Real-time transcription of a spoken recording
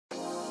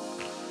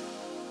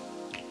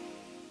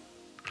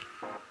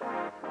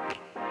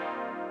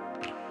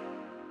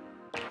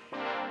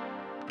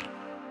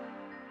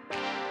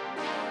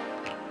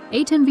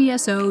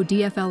A10VSO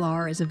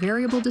DFLR is a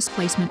variable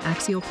displacement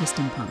axial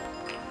piston pump.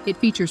 It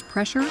features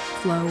pressure,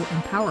 flow,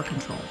 and power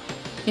control,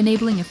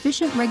 enabling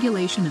efficient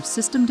regulation of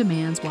system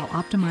demands while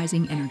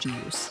optimizing energy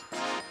use.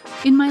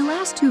 In my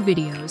last two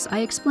videos, I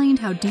explained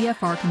how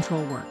DFR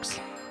control works.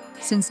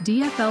 Since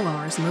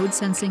DFLR's load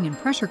sensing and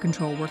pressure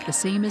control work the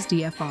same as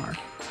DFR,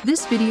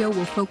 this video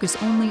will focus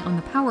only on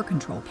the power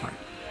control part.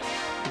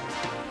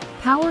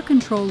 Power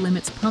control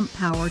limits pump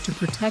power to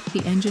protect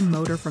the engine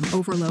motor from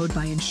overload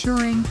by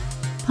ensuring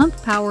pump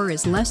power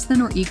is less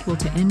than or equal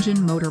to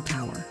engine motor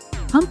power.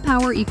 Pump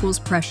power equals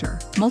pressure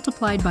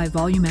multiplied by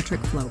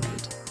volumetric flow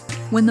rate.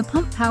 When the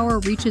pump power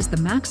reaches the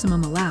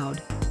maximum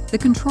allowed, the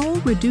control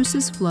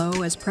reduces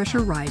flow as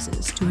pressure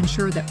rises to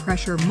ensure that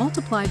pressure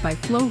multiplied by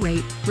flow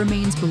rate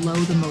remains below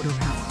the motor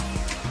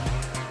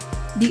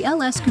power. The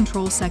LS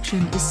control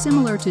section is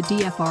similar to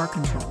DFR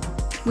control,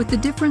 with the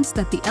difference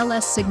that the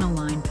LS signal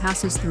line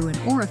passes through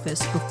an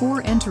orifice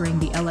before entering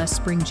the LS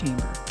spring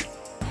chamber.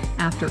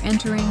 After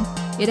entering,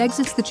 it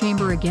exits the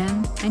chamber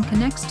again and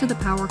connects to the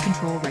power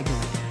control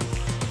regulator.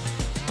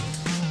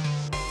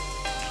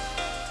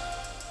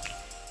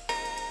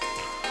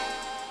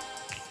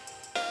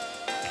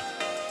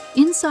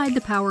 Inside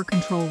the power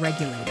control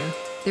regulator,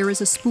 there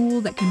is a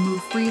spool that can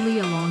move freely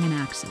along an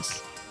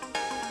axis.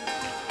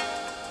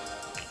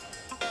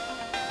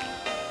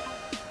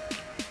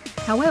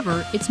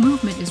 However, its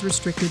movement is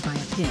restricted by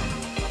a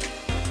pin.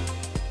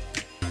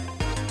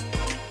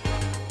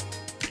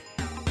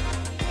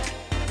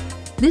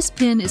 This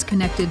pin is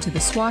connected to the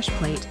swash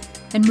plate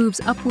and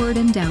moves upward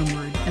and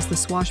downward as the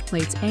swash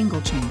plate's angle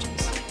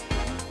changes.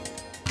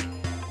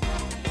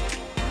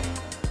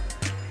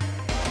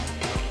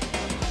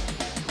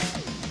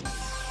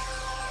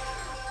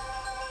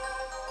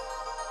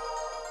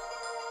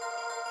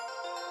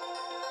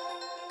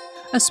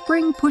 A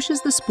spring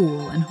pushes the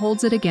spool and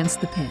holds it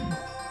against the pin.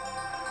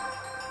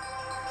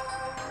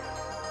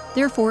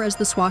 Therefore, as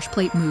the swash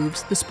plate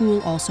moves, the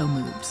spool also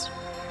moves.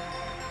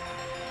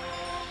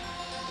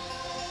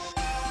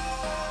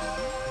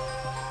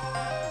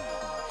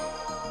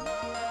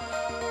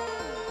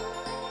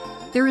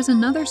 There is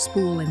another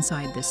spool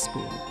inside this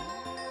spool.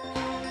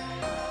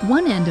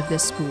 One end of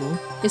this spool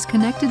is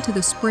connected to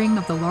the spring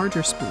of the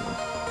larger spool,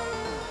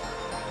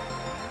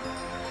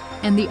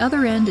 and the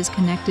other end is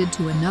connected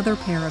to another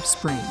pair of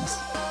springs.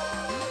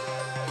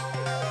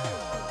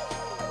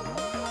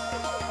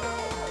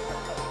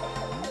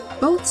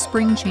 Both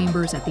spring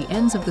chambers at the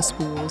ends of the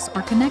spools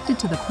are connected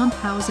to the pump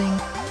housing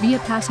via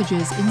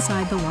passages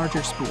inside the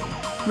larger spool,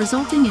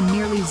 resulting in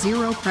nearly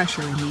zero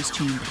pressure in these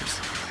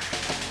chambers.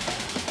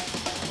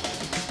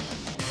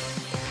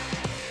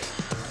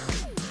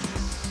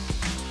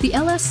 The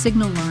LS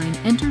signal line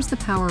enters the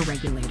power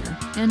regulator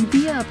and,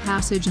 via a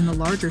passage in the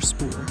larger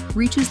spool,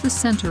 reaches the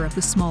center of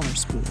the smaller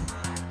spool.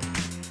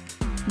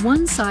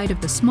 One side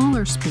of the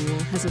smaller spool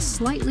has a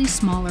slightly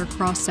smaller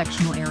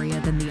cross-sectional area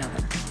than the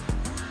other.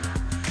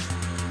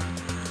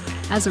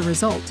 As a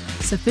result,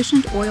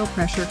 sufficient oil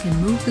pressure can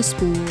move the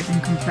spool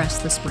and compress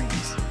the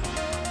springs.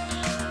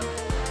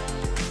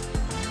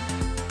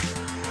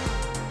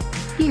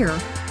 Here,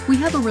 we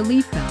have a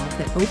relief valve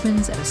that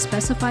opens at a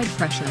specified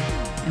pressure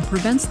and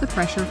prevents the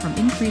pressure from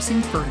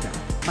increasing further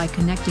by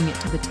connecting it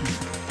to the tank.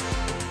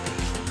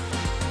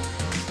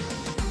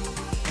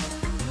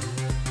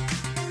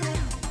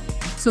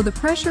 So the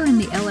pressure in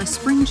the LS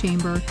spring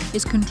chamber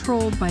is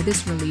controlled by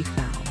this relief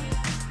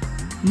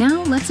valve.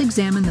 Now let's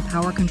examine the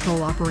power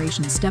control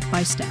operation step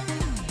by step.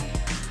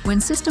 When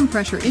system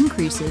pressure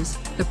increases,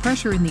 the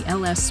pressure in the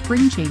LS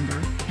spring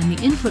chamber and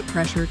the input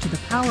pressure to the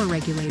power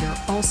regulator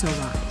also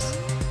rise.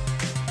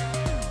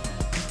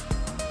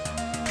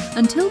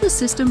 Until the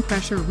system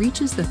pressure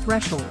reaches the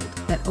threshold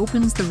that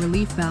opens the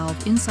relief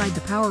valve inside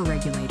the power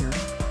regulator,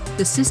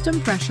 the system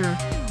pressure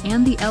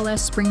and the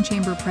LS spring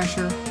chamber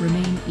pressure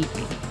remain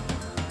equal.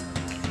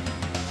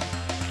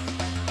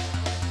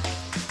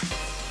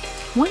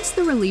 Once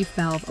the relief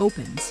valve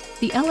opens,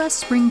 the LS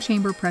spring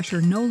chamber pressure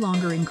no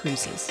longer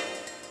increases.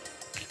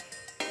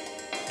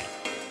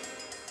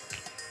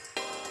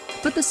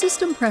 But the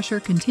system pressure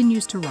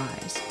continues to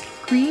rise,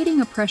 creating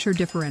a pressure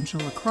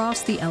differential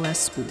across the LS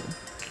spool.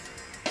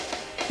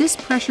 This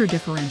pressure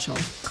differential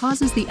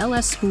causes the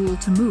LS spool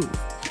to move,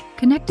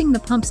 connecting the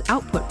pump's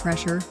output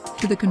pressure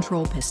to the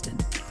control piston.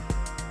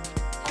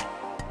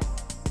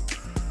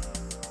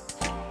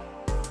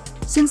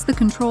 Since the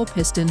control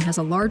piston has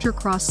a larger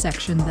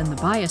cross-section than the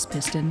bias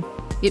piston,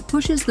 it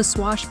pushes the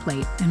swash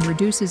plate and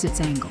reduces its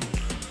angle.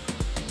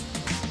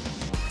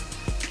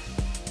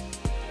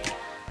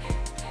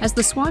 As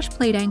the swash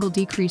plate angle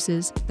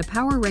decreases, the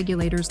power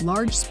regulator's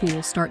large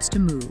spool starts to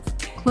move,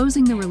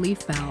 closing the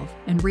relief valve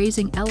and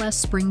raising LS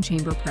spring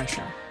chamber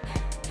pressure.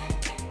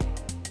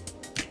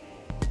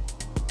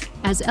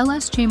 As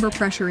LS chamber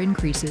pressure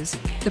increases,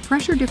 the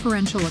pressure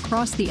differential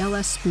across the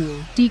LS spool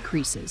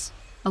decreases,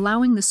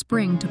 allowing the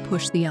spring to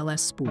push the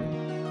LS spool.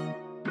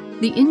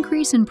 The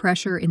increase in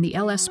pressure in the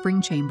LS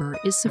spring chamber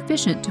is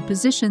sufficient to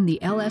position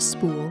the LS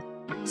spool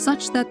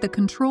such that the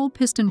control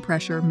piston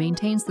pressure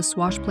maintains the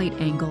swash plate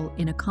angle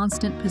in a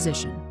constant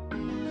position.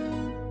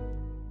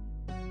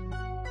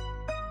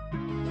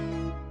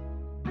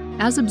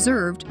 As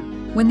observed,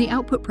 when the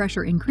output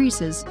pressure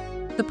increases,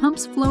 the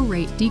pump's flow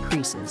rate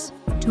decreases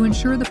to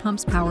ensure the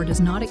pump's power does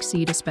not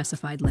exceed a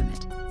specified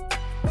limit.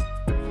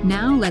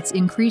 Now let's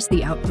increase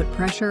the output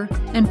pressure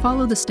and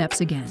follow the steps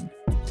again.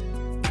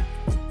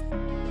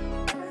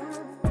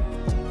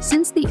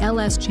 Since the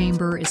LS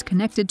chamber is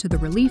connected to the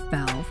relief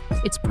valve,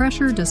 its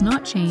pressure does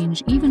not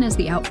change even as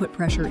the output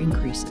pressure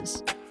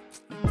increases.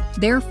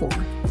 Therefore,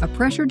 a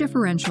pressure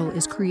differential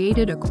is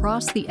created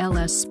across the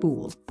LS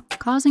spool,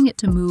 causing it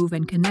to move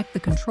and connect the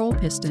control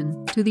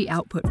piston to the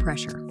output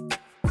pressure.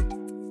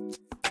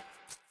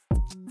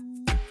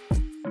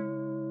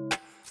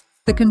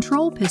 The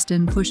control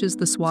piston pushes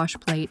the swash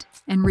plate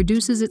and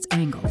reduces its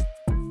angle.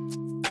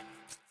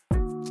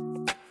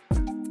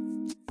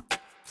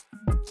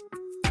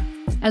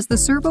 As the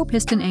servo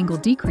piston angle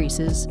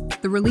decreases,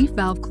 the relief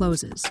valve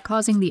closes,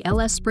 causing the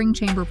LS spring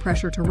chamber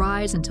pressure to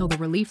rise until the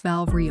relief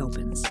valve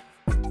reopens.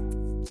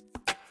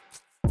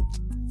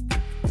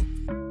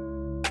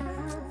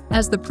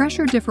 As the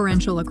pressure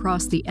differential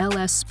across the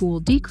LS spool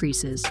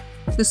decreases,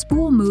 the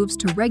spool moves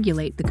to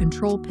regulate the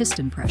control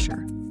piston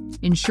pressure,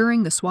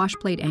 ensuring the swash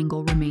plate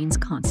angle remains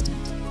constant.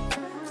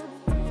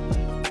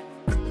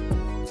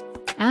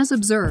 As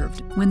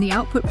observed, when the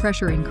output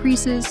pressure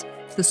increases,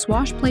 the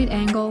swash plate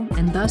angle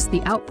and thus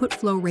the output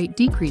flow rate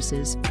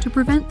decreases to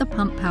prevent the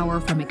pump power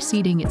from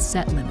exceeding its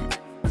set limit.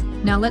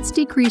 Now let's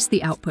decrease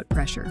the output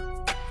pressure.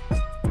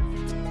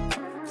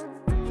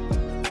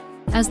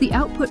 As the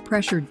output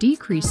pressure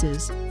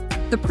decreases,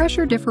 the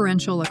pressure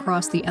differential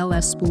across the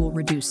LS spool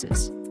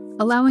reduces,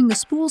 allowing the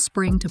spool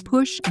spring to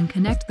push and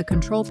connect the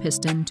control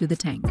piston to the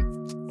tank.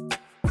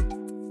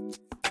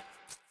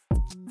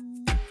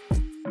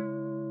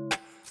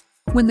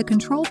 When the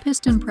control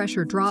piston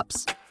pressure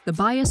drops, the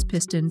bias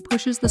piston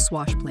pushes the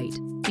swash plate,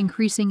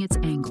 increasing its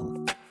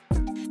angle.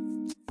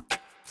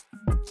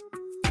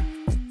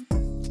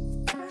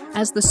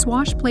 As the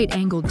swash plate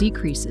angle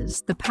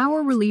decreases, the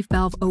power relief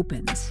valve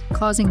opens,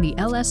 causing the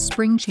LS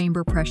spring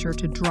chamber pressure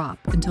to drop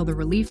until the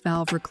relief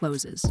valve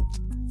recloses.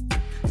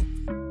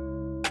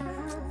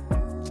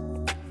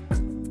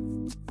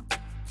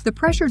 The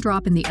pressure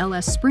drop in the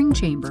LS spring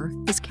chamber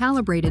is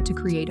calibrated to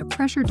create a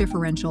pressure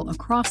differential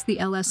across the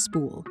LS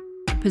spool,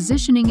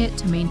 positioning it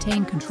to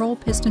maintain control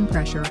piston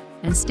pressure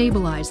and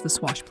stabilize the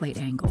swash plate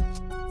angle.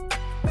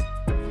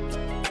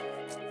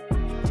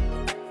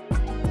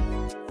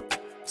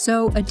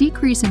 So, a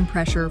decrease in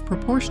pressure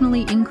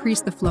proportionally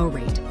increased the flow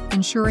rate,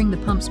 ensuring the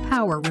pump's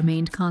power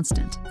remained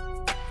constant.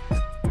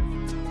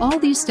 All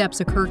these steps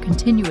occur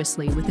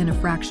continuously within a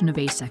fraction of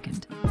a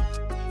second.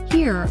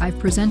 Here, I've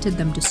presented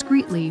them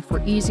discretely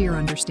for easier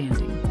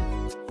understanding.